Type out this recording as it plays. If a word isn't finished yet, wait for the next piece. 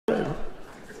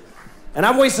And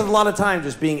I've wasted a lot of time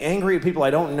just being angry at people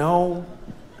I don't know.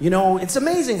 You know, it's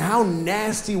amazing how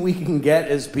nasty we can get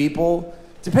as people,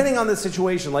 depending on the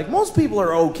situation. Like, most people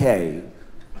are okay,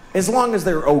 as long as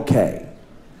they're okay.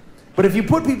 But if you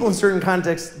put people in certain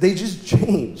contexts, they just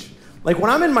change. Like,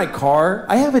 when I'm in my car,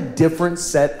 I have a different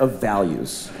set of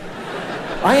values.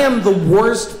 I am the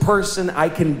worst person I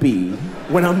can be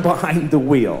when I'm behind the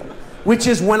wheel, which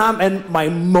is when I'm at my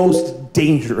most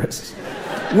dangerous.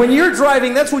 When you're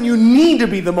driving, that's when you need to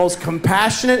be the most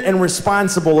compassionate and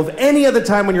responsible of any other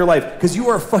time in your life, because you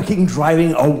are fucking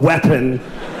driving a weapon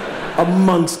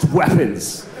amongst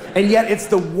weapons. And yet it's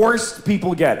the worst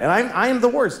people get, and I am the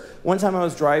worst. One time I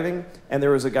was driving, and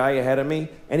there was a guy ahead of me,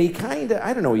 and he kinda,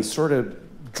 I don't know, he sort of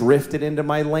drifted into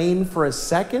my lane for a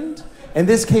second, and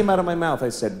this came out of my mouth. I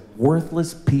said,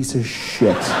 "Worthless piece of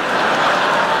shit."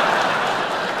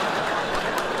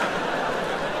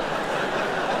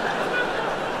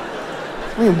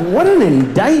 I mean, what an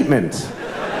indictment.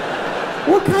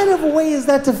 What kind of a way is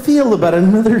that to feel about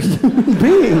another human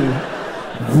being?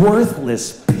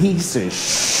 Worthless piece of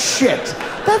shit.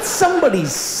 That's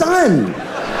somebody's son.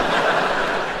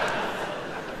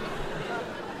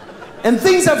 And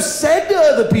things I've said to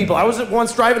other people. I was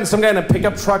once driving, some guy in a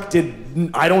pickup truck did,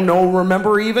 I don't know,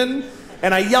 remember even,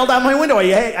 and I yelled out my window.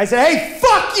 I said, "Hey,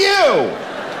 fuck you!"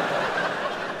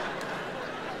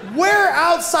 Where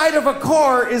outside of a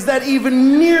car is that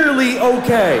even nearly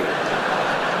okay?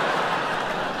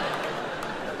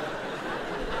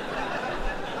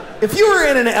 If you were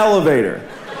in an elevator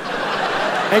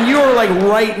and you were like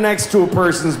right next to a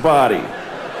person's body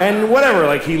and whatever,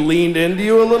 like he leaned into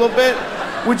you a little bit,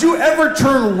 would you ever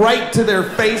turn right to their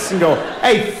face and go,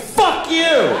 "Hey, fuck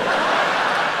you"?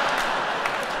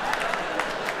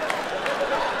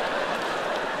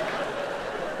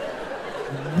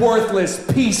 Worthless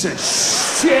piece of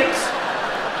shit.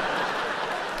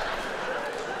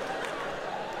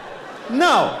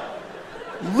 No.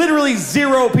 Literally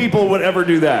 0 people would ever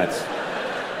do that.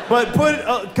 But put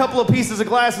a couple of pieces of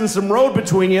glass and some road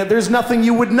between you, there's nothing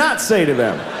you would not say to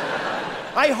them.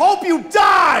 "I hope you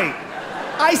die."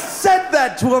 I said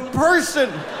that to a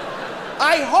person.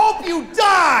 "I hope you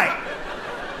die."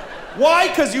 Why?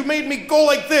 Because you made me go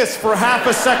like this for half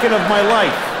a second of my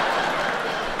life.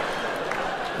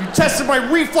 You tested my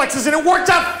reflexes and it worked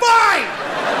out fine!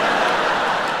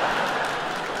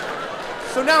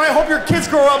 So now I hope your kids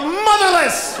grow up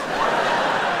motherless!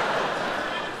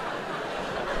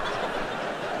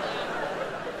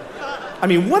 I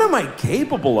mean, what am I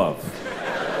capable of?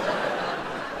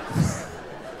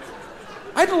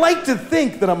 I'd like to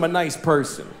think that I'm a nice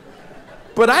person,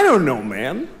 but I don't know,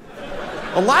 man.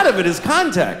 A lot of it is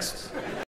context.